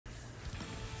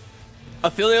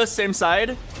Aphelios, same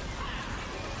side.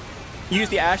 Use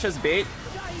the Ashe as bait.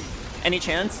 Any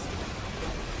chance?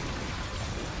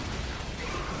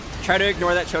 Try to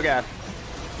ignore that Cho'Gath.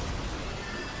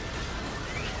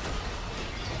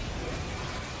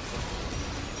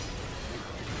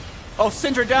 Oh,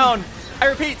 Syndra down! I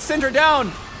repeat, Syndra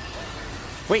down!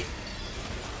 Wait.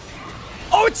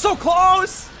 Oh, it's so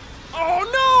close!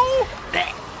 Oh no!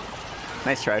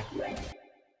 Nice try.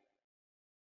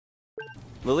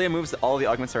 Lilia moves all the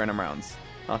augments to random rounds.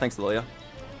 Oh, thanks, Lilia.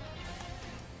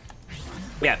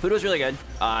 Yeah, food was really good.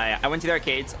 I went to the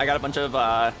arcades. I got a bunch of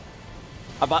I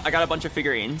got a bunch of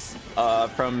figurines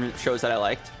from shows that I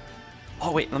liked.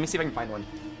 Oh wait, let me see if I can find one.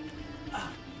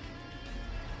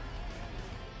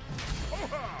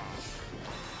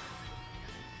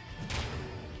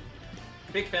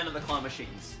 Big fan of the claw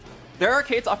machines. Their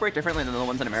arcades operate differently than the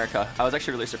ones in America. I was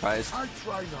actually really surprised. I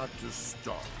try not to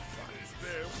stop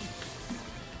them.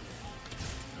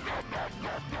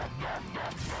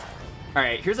 All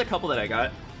right, here's a couple that I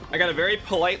got. I got a very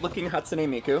polite looking Hatsune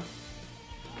Miku.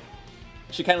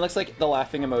 She kind of looks like the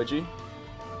laughing emoji.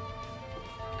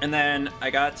 And then I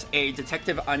got a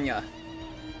Detective Anya.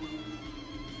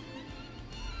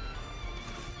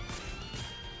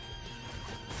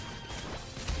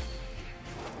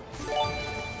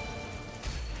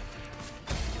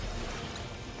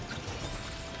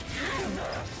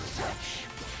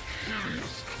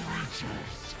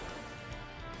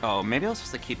 Oh, maybe I was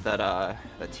supposed to keep that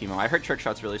that Teemo. I heard Trick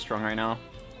Shot's really strong right now.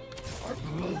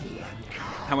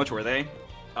 How much were they?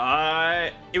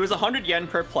 It was 100 yen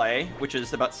per play, which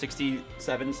is about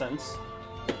 67 cents.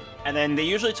 And then they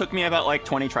usually took me about like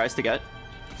 20 tries to get.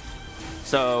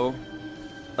 So,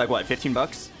 like what, 15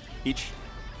 bucks each?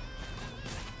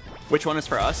 Which one is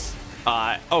for us?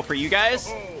 Oh, for you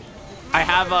guys? I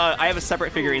have a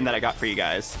separate figurine that I got for you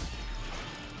guys.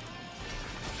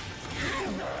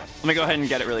 Let me go ahead and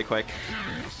get it really quick.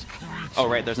 Oh,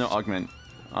 right, there's no augment.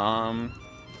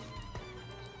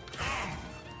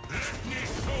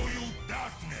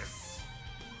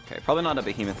 Okay, probably not a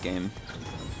behemoth game.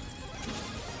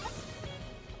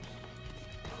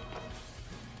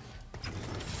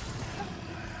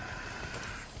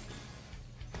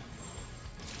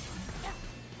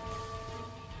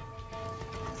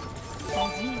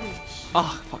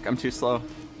 Oh, fuck, I'm too slow.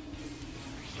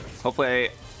 Hopefully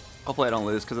I don't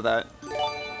lose because of that.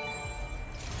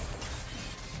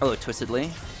 Hello, Twistedly.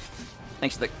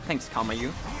 Thanks, Kama,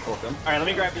 you. Welcome. All right, let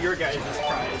me grab your guys'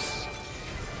 prize.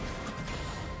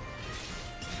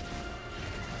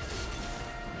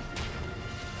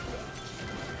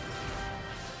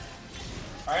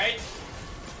 All right,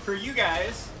 for you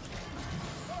guys.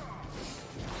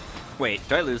 Wait,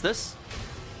 do I lose this?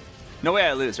 No way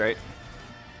I lose, right?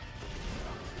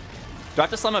 Do I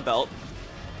have to slam a belt?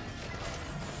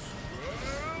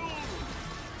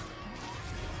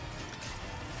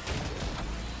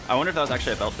 I wonder if that was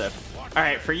actually a belt diff. All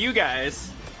right, for you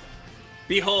guys,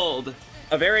 behold,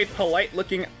 a very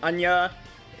polite-looking Anya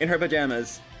in her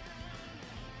pajamas.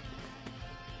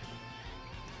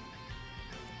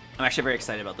 I'm actually very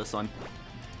excited about this one.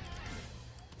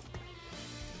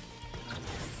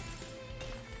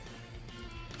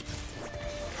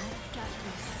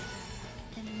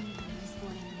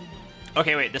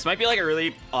 Okay, wait, this might be like a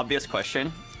really obvious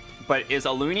question, but is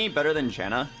Aluni better than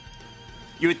Janna?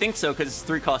 You would think so, because it's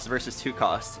 3 cost versus 2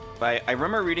 cost. But I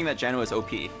remember reading that Janna was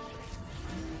OP.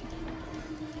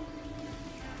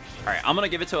 Alright, I'm gonna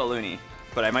give it to Aluni,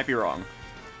 but I might be wrong.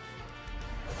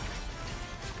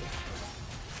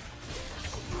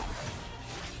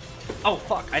 Oh,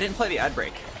 fuck, I didn't play the ad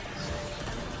break.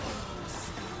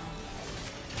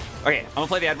 Okay, I'm gonna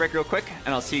play the ad break real quick,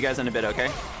 and I'll see you guys in a bit, okay?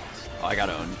 Oh, I got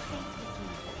owned.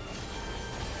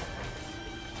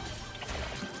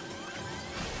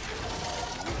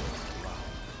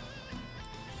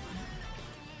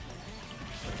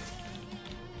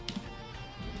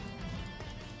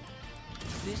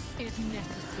 This is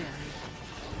necessary.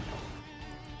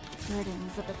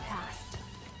 Burdens of the past.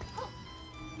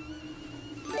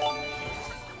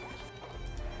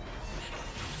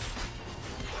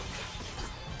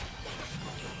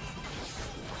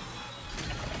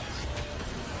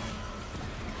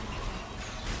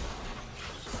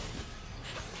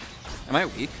 Am I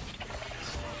weak?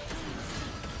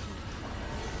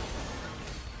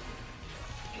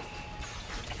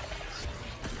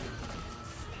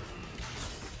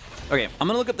 Okay, I'm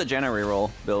gonna look up the Janna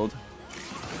reroll build.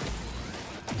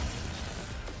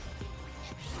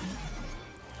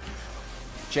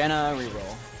 Janna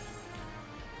reroll.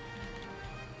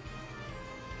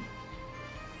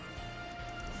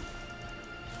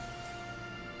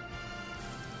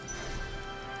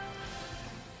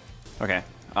 Okay.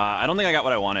 I don't think I got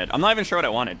what I wanted. I'm not even sure what I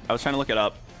wanted. I was trying to look it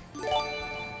up.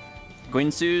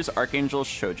 Guinsu's, Archangel,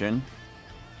 Shojin.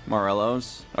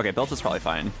 Morello's. Okay, Belt is probably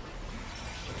fine.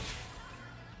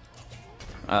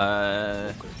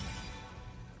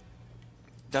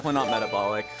 Definitely not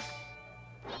metabolic.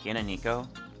 Gain a Nico.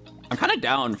 I'm kind of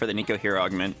down for the Nico hero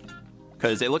augment.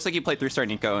 Because it looks like you play 3-star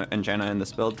Nico and Jenna in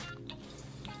this build.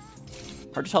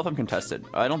 Hard to tell if I'm contested.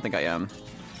 I don't think I am.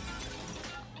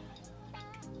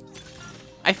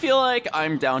 I feel like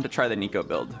I'm down to try the Nico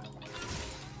build.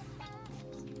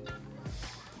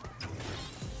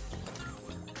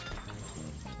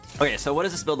 Okay, so what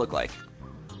does this build look like?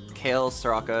 Kale,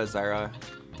 Soraka, Zyra,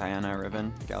 Diana,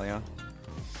 Riven, Galio.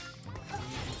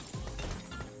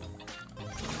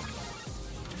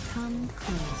 Come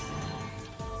closer.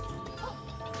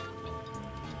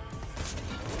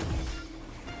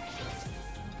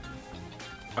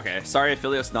 Okay, sorry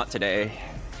Aphelios, not today.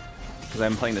 Because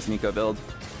I'm playing this Nico build.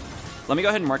 Let me go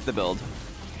ahead and mark the build.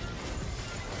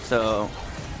 So,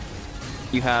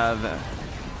 you have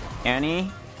Annie,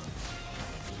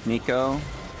 Nico,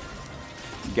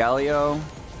 Galio,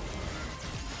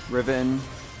 Riven,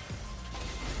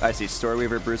 I see,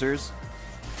 Storeweaver Bruisers,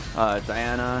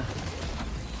 Diana,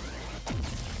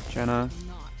 Jenna,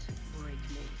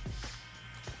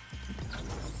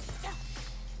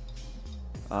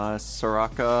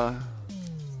 Soraka,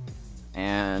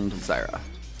 and Zyra.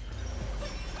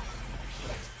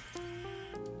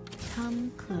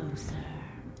 Come closer.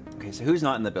 Okay, so who's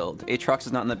not in the build? Aatrox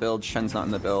is not in the build, Shen's not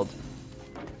in the build.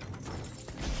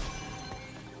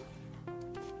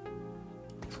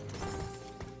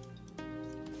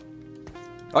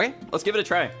 Okay, let's give it a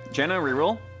try. Jenna,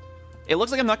 reroll. It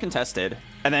looks like I'm not contested.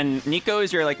 And then Nico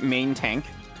is your like main tank.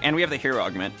 And we have the hero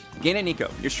augment. Gain a Nico.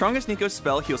 Your strongest Nico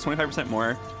spell heals 25%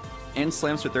 more and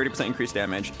slams for 30% increased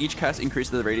damage. Each cast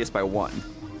increases the radius by 1.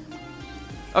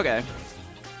 Okay.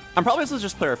 I'm probably supposed to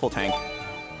just play our full tank.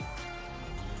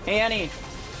 Hey, Annie.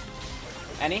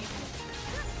 Annie?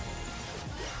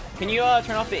 Can you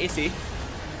turn off the AC?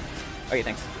 Okay,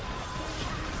 thanks.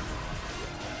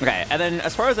 Okay, and then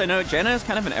as far as I know, Jenna is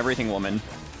kind of an everything woman.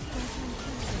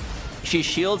 She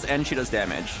shields and she does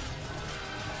damage.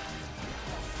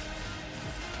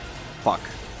 Fuck.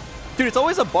 Dude, it's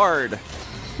always a bard.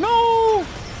 No!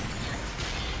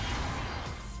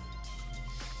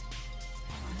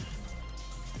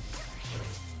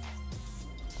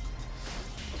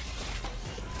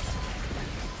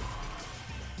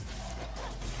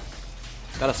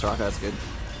 Got a Soraka, that's good.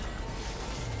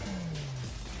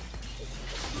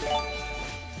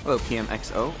 Hello,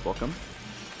 PMXO, welcome.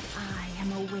 I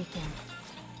am awakened.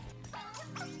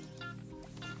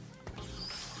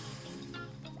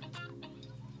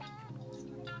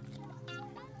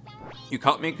 You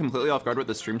caught me completely off guard with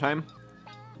the stream time.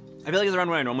 I feel like it's around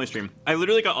when I normally stream. I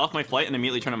literally got off my flight and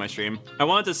immediately turned on my stream. I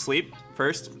wanted to sleep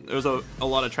first. There was a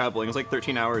lot of traveling. It was like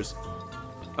 13 hours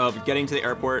of getting to the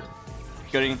airport,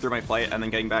 getting through my flight, and then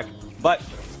getting back. But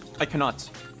I cannot.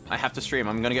 I have to stream.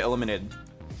 I'm gonna get eliminated.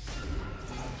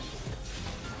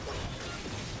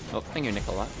 Oh, thank you,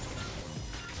 Nicola.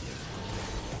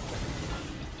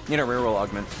 Need a reroll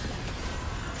augment.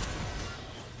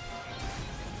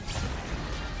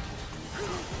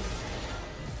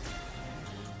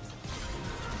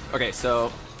 Okay, so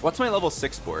what's my level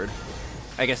 6 board?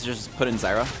 I guess just put in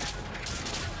Zyra.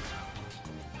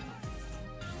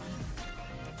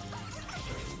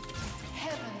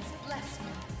 Heavens bless me.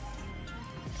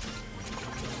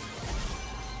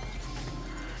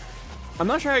 I'm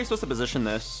not sure how you're supposed to position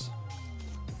this.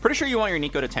 Pretty sure you want your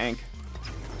Nico to tank.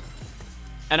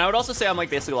 And I would also say I'm like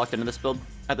basically locked into this build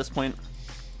at this point,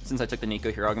 since I took the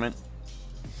Nico hero augment.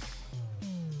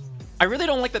 I really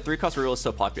don't like that 3-cost reroll is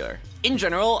so popular. In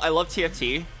general, I love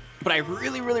TFT, but I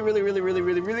really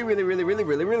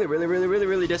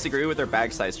disagree with their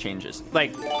bag size changes.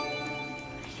 Like,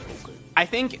 I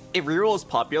think if reroll is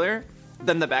popular,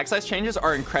 then the bag size changes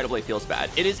are incredibly feels bad.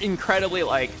 It is incredibly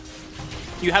like,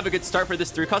 you have a good start for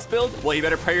this 3-cost build, well, you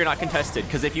better pray you're not contested,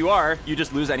 because if you are, you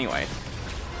just lose anyway.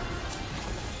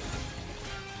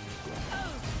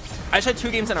 I just had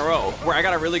 2 games in a row where I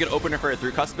got a really good opener for a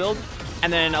 3-cost build,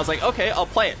 and then I was like, okay, I'll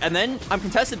play it. And then I'm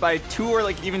contested by 2 or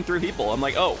like even 3 people. I'm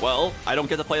like, oh, well, I don't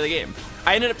get to play the game.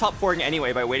 I ended up top 4ing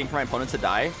anyway by waiting for my opponents to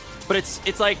die. But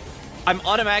it's like, I'm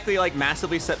automatically like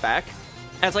massively set back.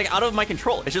 And it's like out of my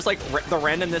control. It's just like the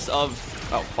randomness of,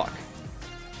 oh, fuck.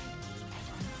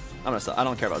 I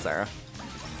don't care about Zyra.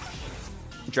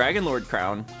 Dragon Lord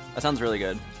Crown. That sounds really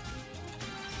good.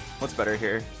 What's better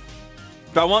here?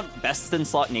 Do I want best in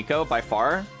slot Nico by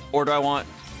far? Or do I want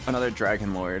another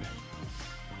Dragon Lord?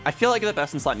 I feel like the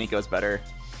best in slot Nico is better.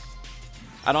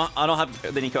 I don't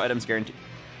have the Nico items guaranteed.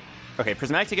 Okay,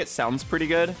 prismatic ticket sounds pretty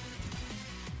good.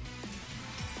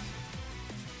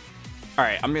 All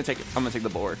right, I'm gonna take the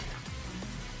bulwark.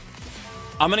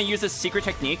 I'm gonna use this secret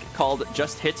technique called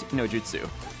just hit no jutsu.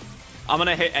 I'm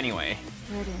gonna hit anyway.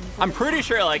 I'm pretty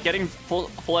sure like getting full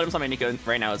items on my Nico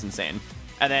right now is insane.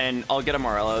 And then I'll get a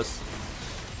Morelos.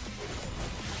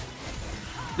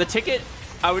 The ticket,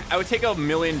 I would take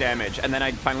 1,000,000 damage and then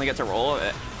I'd finally get to roll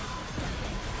it.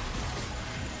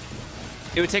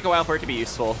 It would take a while for it to be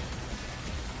useful.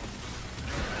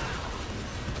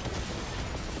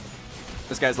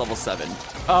 This guy's level 7.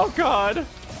 Oh god.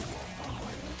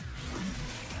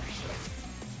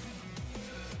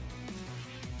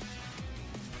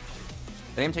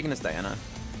 I think I'm taking this Diana.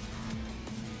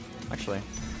 Actually.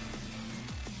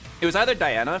 It was either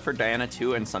Diana for Diana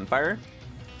 2 and Sunfire,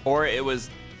 or it was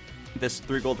this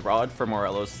 3 gold rod for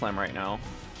Morelos Slam right now.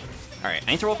 Alright,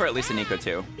 I need to roll for at least a Nico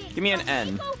too. Give me an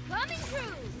N.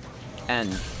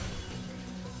 N.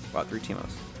 Wow, 3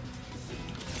 Teemos.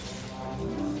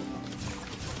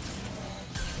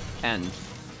 N.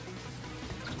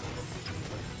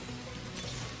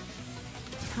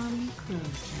 Come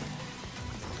closer.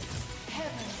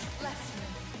 Heaven's blessing.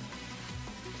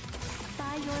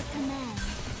 By your command.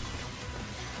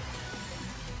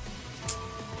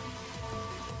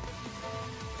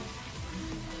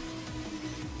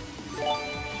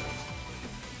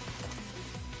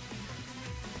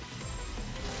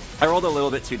 I rolled a little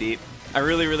bit too deep. I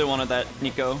really, really wanted that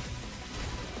Nico.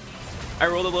 I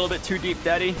rolled a little bit too deep,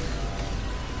 daddy.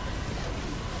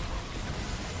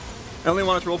 I only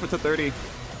wanted to roll for 230.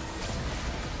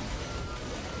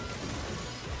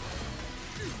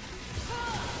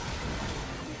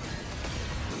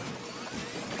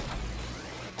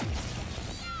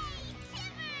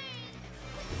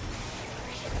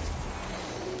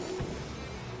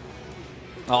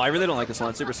 Oh, I really don't like this one.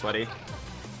 It's super sweaty.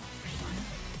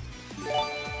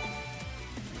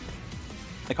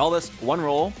 I call this one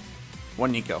roll,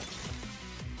 one Nico.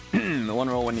 The one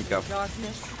roll, one Nico.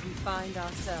 Darkness, we find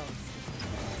ourselves.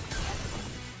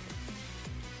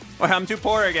 Oh, I'm too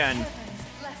poor again.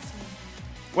 Heaven's blessing.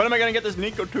 When am I gonna get this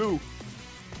Nico too?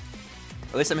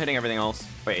 At least I'm hitting everything else.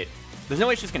 Wait, there's no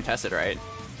way she's contested, right?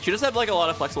 She does have like a lot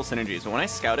of flexible synergies, but when I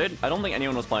scouted, I don't think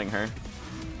anyone was playing her.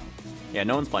 Yeah,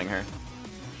 no one's playing her.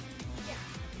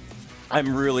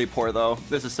 I'm really poor though.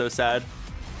 This is so sad.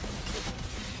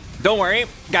 Don't worry,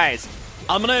 guys.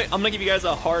 I'm gonna give you guys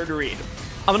a hard read.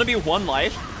 I'm gonna be 1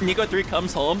 life. Nico 3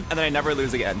 comes home, and then I never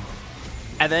lose again.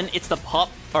 And then it's the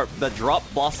drop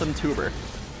blossom tuber.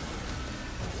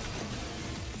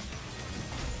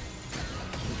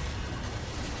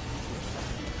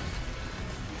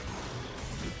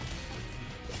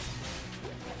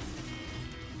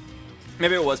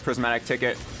 Maybe it was prismatic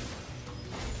ticket.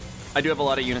 I do have a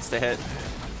lot of units to hit.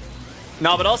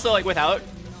 No, but also like without,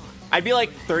 I'd be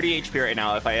like 30 HP right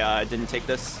now if I didn't take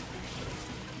this.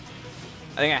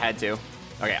 I think I had to.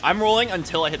 Okay, I'm rolling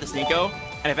until I hit this Nico,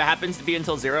 and if it happens to be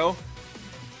until 0,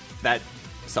 that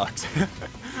sucks.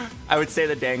 I would say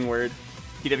the dang word.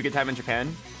 Did you have a good time in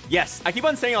Japan? Yes, I keep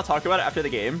on saying I'll talk about it after the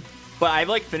game, but I've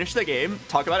like finished the game,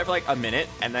 talk about it for like a minute,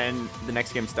 and then the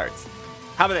next game starts.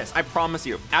 How about this? I promise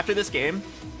you, after this game,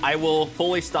 I will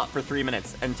fully stop for 3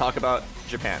 minutes and talk about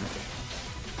Japan.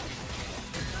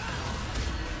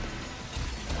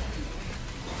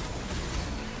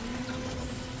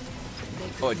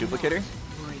 Oh, a duplicator?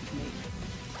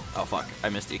 Oh fuck, I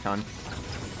missed econ.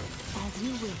 As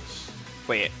you wish.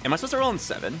 Wait, am I supposed to roll on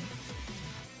 7?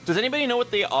 Does anybody know what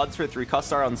the odds for 3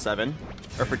 costs are on 7?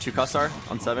 Or for 2 costs are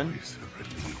on 7? 2,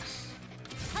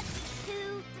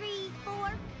 3,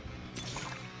 4.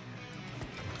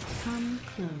 Come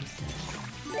closer.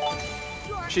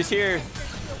 She's here.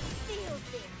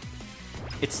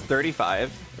 It's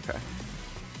 35. Okay.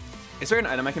 Is there an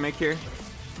item I can make here?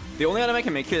 The only item I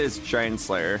can make here is Giant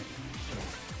Slayer.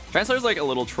 Giant Slayer's like a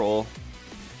little troll.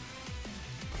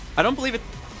 I don't believe it.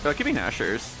 Oh, it could be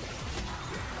Nashers.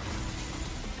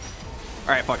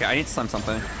 Alright, fuck it. I need to slam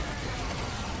something.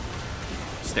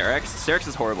 Sterex? Sterex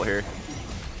is horrible here.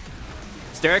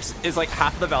 Sterex is like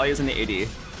half the values in the AD.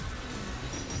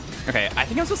 Okay, I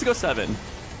think I'm supposed to go 7.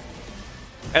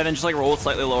 And then just like roll with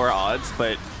slightly lower odds,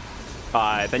 but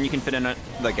then you can fit in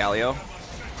the Galio.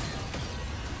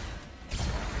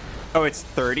 Oh, it's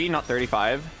 30, not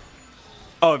 35.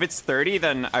 Oh, if it's 30,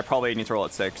 then I probably need to roll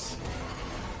at 6.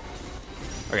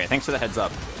 Okay, thanks for the heads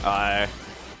up. I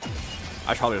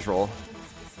should probably just roll.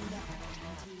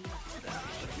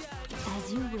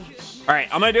 As you wish. All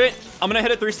right, I'm gonna do it. I'm gonna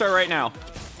hit a 3-star right now.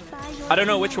 I don't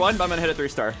know which one, but I'm gonna hit a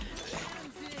 3-star.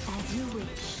 As you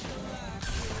wish.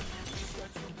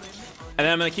 And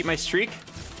then I'm gonna keep my streak,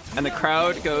 and the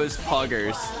crowd goes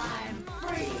poggers.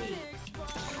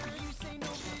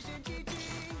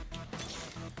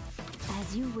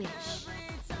 As you wish.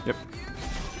 Yep.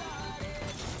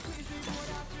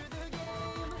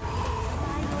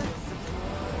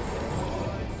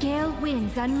 Gale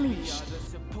winds unleashed.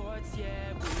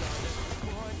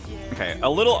 Okay, a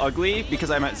little ugly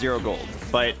because I'm at 0 gold,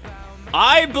 but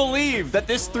I believe that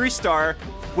this 3-star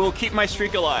will keep my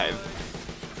streak alive.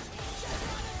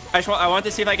 I wanted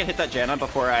to see if I could hit that JENOVA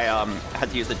before I had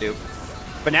to use the dupe.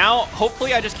 But now,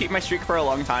 hopefully I just keep my streak for a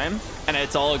long time, and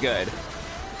it's all good.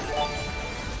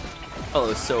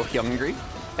 Oh, so hungry.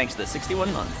 Thanks to the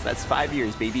 61 months. That's 5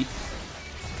 years, baby.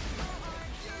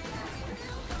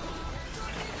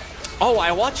 Oh,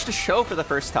 I watched a show for the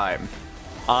first time.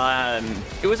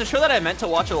 It was a show that I meant to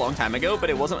watch a long time ago, but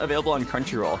it wasn't available on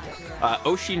Crunchyroll.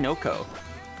 Oshinoko.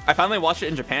 I finally watched it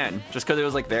in Japan, just because it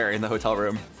was like there in the hotel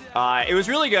room. It was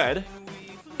really good.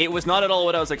 It was not at all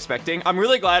what I was expecting. I'm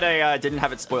really glad I didn't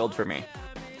have it spoiled for me.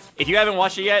 If you haven't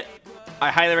watched it yet,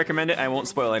 I highly recommend it. I won't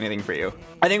spoil anything for you.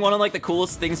 I think one of like the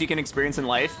coolest things you can experience in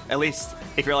life, at least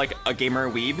if you're like a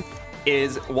gamer weeb,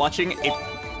 is watching a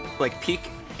like peak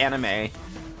anime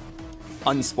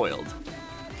unspoiled.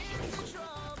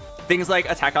 Things like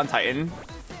Attack on Titan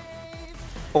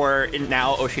or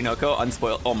now Oshinoko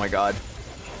unspoiled. Oh my god.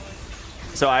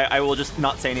 So I will just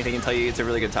not say anything and tell you it's a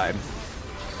really good time.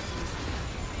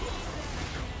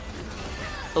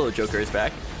 Hello, Joker is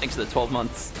back. Thanks for the 12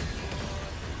 months.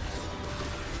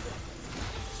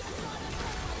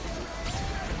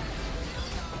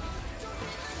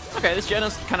 Okay, this gen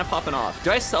is kind of popping off.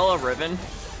 Do I sell a Riven?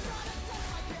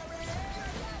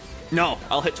 No,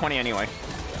 I'll hit 20 anyway.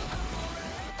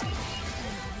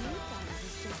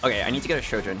 Okay, I need to get a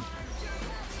Shojin.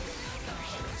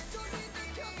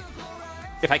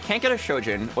 If I can't get a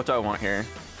Shojin, what do I want here?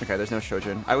 Okay, there's no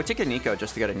Shojin. I would take a Nico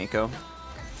just to get a Nico.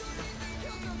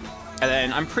 And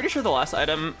then I'm pretty sure the last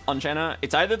item on Jenna,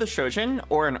 it's either the Shojin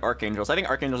or an Archangels. I think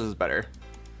Archangels is better.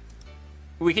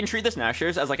 We can treat this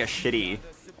Nashers as like a shitty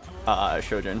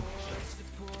Shojin.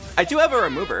 I do have a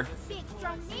remover.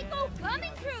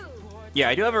 Yeah,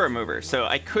 I do have a remover. So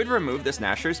I could remove this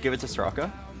Nashers, give it to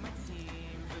Soraka.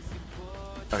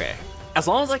 Okay. As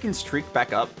long as I can streak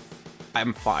back up,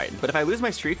 I'm fine. But if I lose my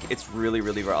streak, it's really,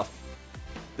 really rough.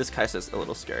 This Kai'Sa's a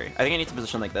little scary. I think I need to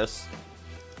position like this.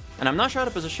 And I'm not sure how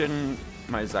to position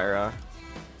my Zyra.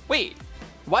 Wait,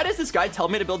 why does this guy tell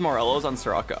me to build Morellos on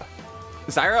Soraka?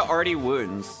 Zyra already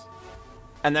wounds.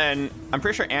 And then I'm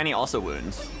pretty sure Annie also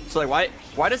wounds. So like,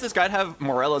 why does this guy have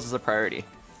Morellos as a priority?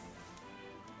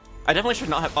 I definitely should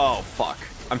not have, oh fuck.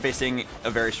 I'm facing a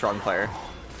very strong player.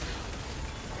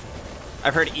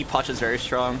 I've heard Epoch is very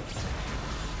strong.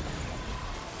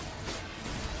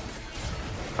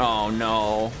 Oh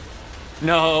no.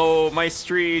 No, my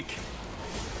streak.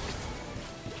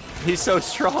 He's so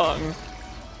strong.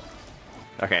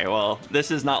 Okay, well,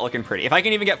 this is not looking pretty. If I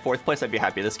can even get 4th place, I'd be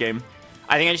happy this game.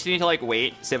 I think I just need to like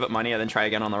wait, save up money, and then try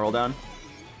again on the roll down.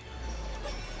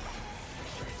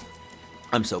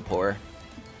 I'm so poor.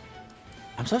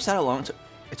 I'm so sad how long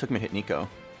it took me to hit Nico.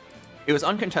 It was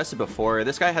uncontested before.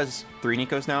 This guy has 3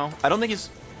 Nikos now. I don't think he's...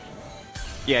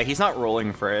 Yeah, he's not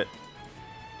rolling for it.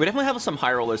 We definitely have some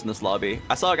high rollers in this lobby.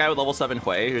 I saw a guy with level 7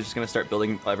 Hui who's just going to start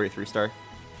building every 3-star.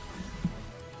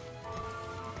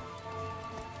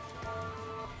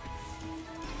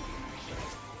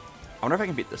 I wonder if I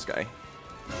can beat this guy.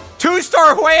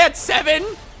 2-star Hui at 7?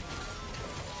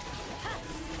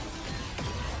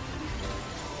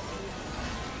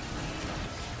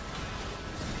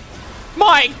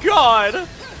 My god!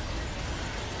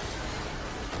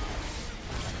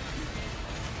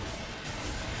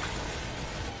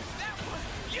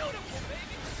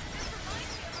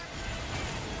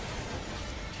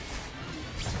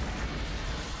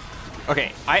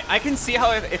 Okay, I can see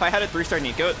how if I had a 3-star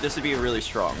Nico, this would be really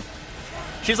strong.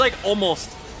 She's like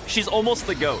she's almost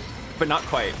the GOAT, but not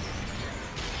quite.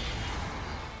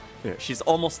 Yeah, she's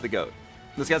almost the GOAT.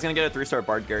 This guy's gonna get a 3-star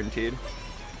Bard guaranteed.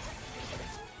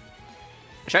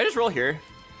 Should I just roll here?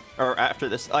 Or after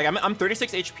this? Like, I'm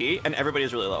 36 HP and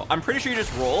everybody's really low. I'm pretty sure you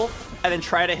just roll and then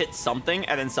try to hit something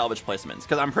and then salvage placements.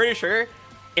 Because I'm pretty sure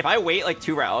if I wait like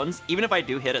 2 rounds, even if I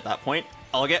do hit at that point,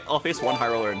 I'll face 1 high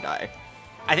roller and die.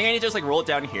 I think I need to just like roll it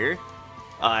down here,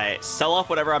 sell off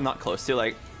whatever I'm not close to.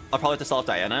 Like, I'll probably have to sell off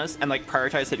Diana's and like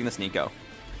prioritize hitting this Nico.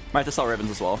 Might have to sell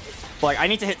Ribbons as well. But like, I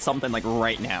need to hit something like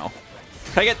right now.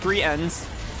 Can I get 3 ends?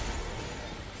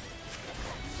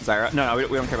 Zyra? No, we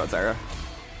don't care about Zyra.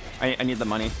 I need the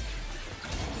money.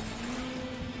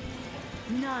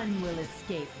 None will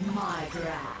escape my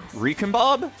grasp. Recon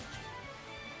Bob?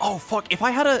 Oh fuck, if I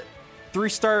had a...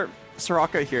 3-star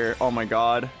Soraka here. Oh my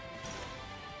god.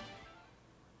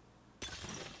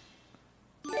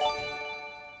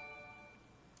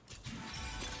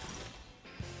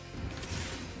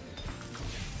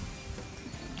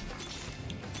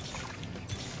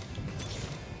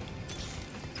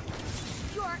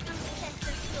 Your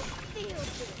ancestors will feel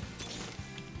this.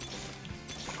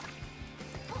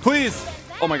 Please!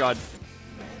 Oh my god.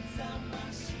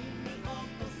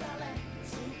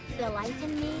 The light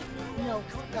in me knows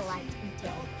the light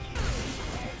until.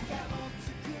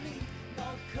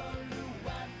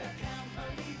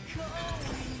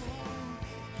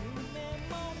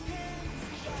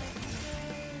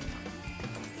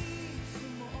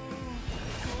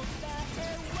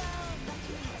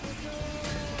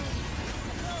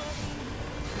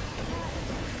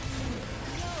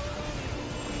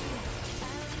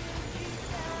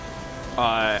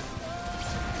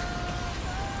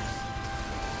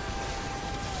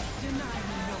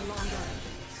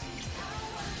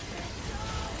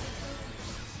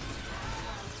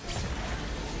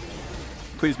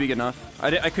 Please be good enough.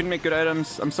 I couldn't make good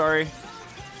items. I'm sorry.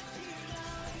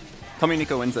 Tell me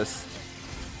Nico wins this.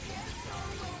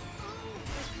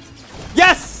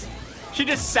 Yes! She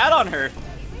just sat on her.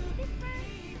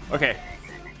 Okay.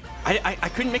 I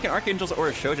couldn't make an Archangels or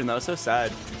a Shojin. That was so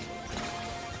sad.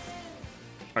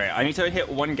 Alright, I need to hit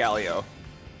 1 Galio.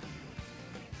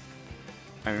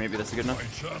 I mean, maybe that's good enough. I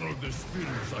channel the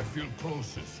spirits I feel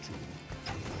closest to.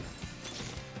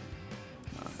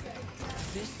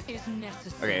 This is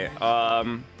necessary. Okay,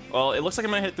 well, it looks like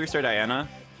I'm gonna hit 3-star Diana.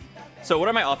 So what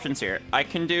are my options here? I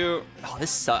can do, oh, this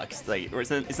sucks. Like,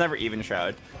 it's never even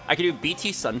Shroud. I could do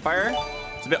BT Sunfire.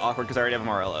 It's a bit awkward because I already have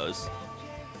Morellos.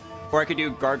 Or I could do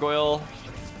Gargoyle.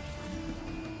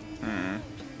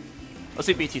 Let's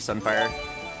do BT Sunfire.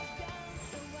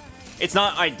 It's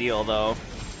not ideal though.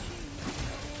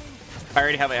 I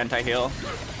already have an anti-heal.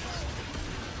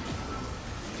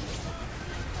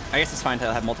 I guess it's fine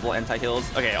to have multiple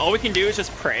anti-heals. Okay, all we can do is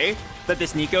just pray that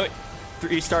this Nico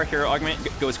 3-star hero augment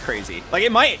goes crazy. Like,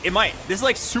 it might. This is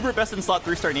like super best in slot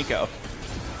 3-star Nico.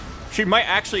 She might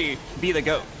actually be the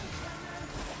GOAT.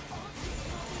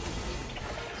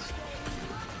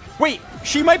 Wait,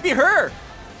 she might be her.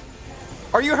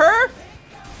 Are you her?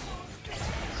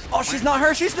 Oh, she's not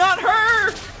her. She's not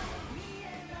her.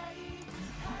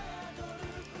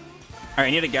 All right, I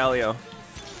need a Galio.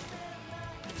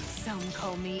 Some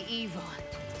call me evil.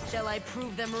 Shall I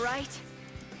prove them right?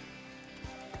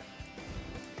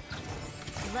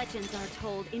 Legends are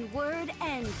told in word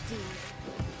and deed.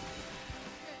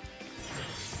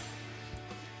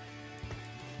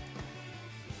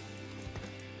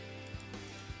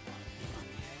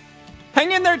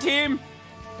 Hang in there, team!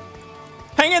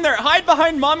 Hang in there! Hide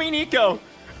behind Mommy Nico!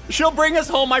 She'll bring us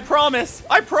home, I promise!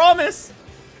 I promise!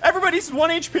 Everybody's 1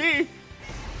 HP!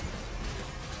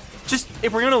 Just,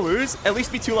 if we're gonna lose, at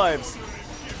least be 2 lives.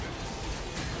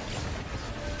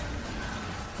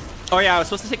 Oh yeah, I was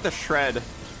supposed to take the shred.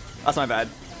 That's my bad.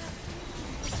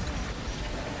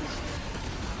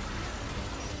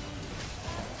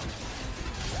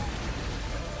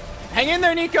 Hang in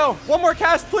there, Nico! 1 more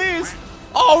cast, please!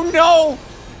 Oh no!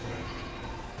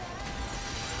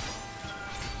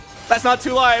 That's not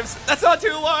 2 lives! That's not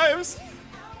 2 lives!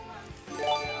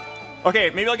 Okay,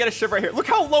 maybe I'll get a shiv right here. Look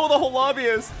how low the whole lobby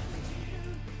is!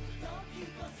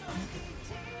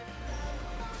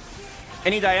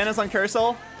 Any Dianas on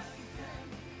carousel?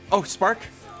 Oh, Spark?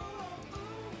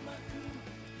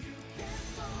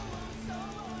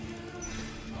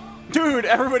 Dude,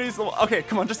 everybody's... Okay,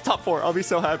 come on, just top 4. I'll be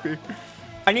so happy.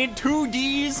 I need 2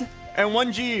 Ds and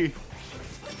 1 G.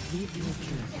 Live your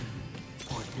journey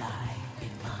or die in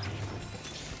mine.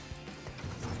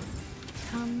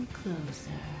 Come closer.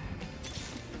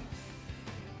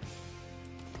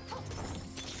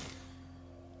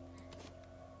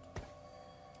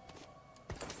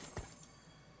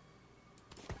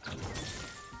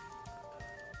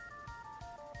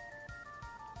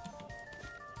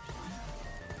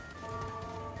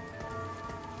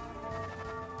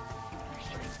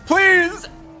 Please!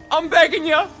 I'm begging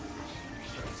you!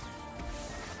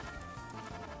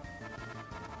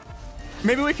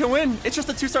 Maybe we can win. It's just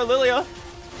a 2-star Lilia.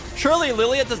 Surely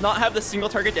Lilia does not have the single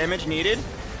target damage needed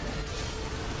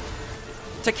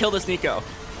to kill this Nico.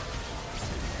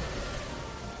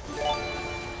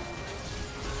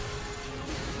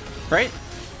 Right?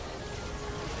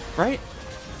 Right?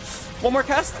 1 more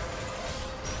cast?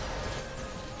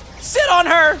 Sit on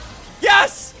her!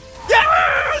 Yes!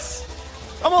 Yes!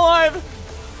 I'm alive!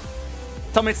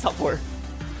 Tell me it's top 4.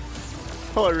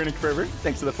 Hello, Runic Forever.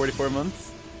 Thanks for the 44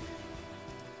 months.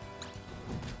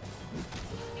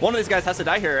 One of these guys has to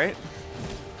die here, right?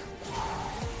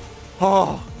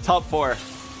 Oh, top 4.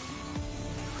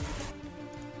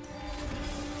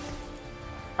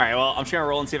 Alright, well, I'm just gonna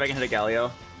roll and see if I can hit a Galio.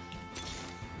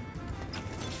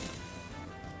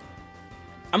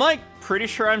 I'm like pretty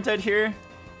sure I'm dead here.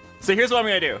 So here's what I'm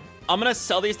gonna do. I'm gonna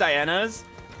sell these Dianas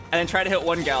and then try to hit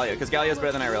 1 Galio, because Galio's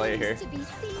better than Irelia here.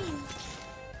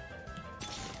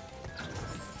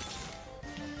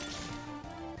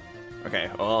 Okay,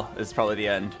 well, this is probably the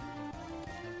end.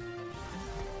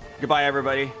 Goodbye,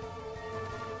 everybody.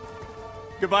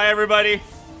 Goodbye, everybody.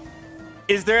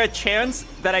 Is there a chance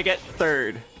that I get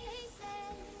 3rd?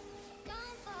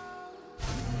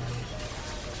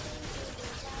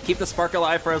 Keep the spark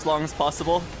alive for as long as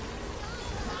possible.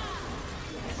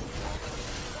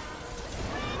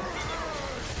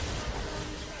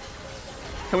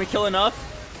 Can we kill enough?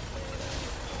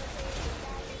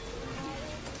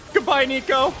 Goodbye,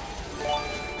 Nico.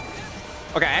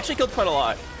 Okay, I actually killed quite a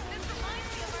lot.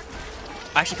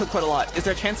 Is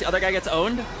there a chance the other guy gets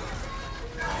owned?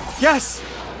 Yes!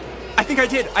 I think I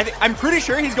did. I'm pretty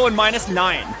sure he's going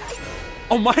 -9.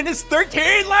 Oh,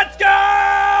 -13! Let's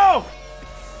go!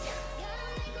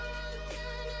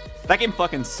 That game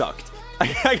fucking sucked.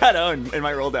 I got owned in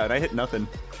my roll down. I hit nothing.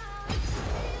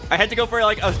 I had to go for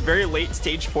like a very late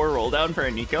stage 4 roll down for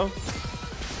a Nico.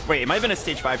 Wait, it might have been a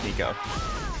stage 5 Nico.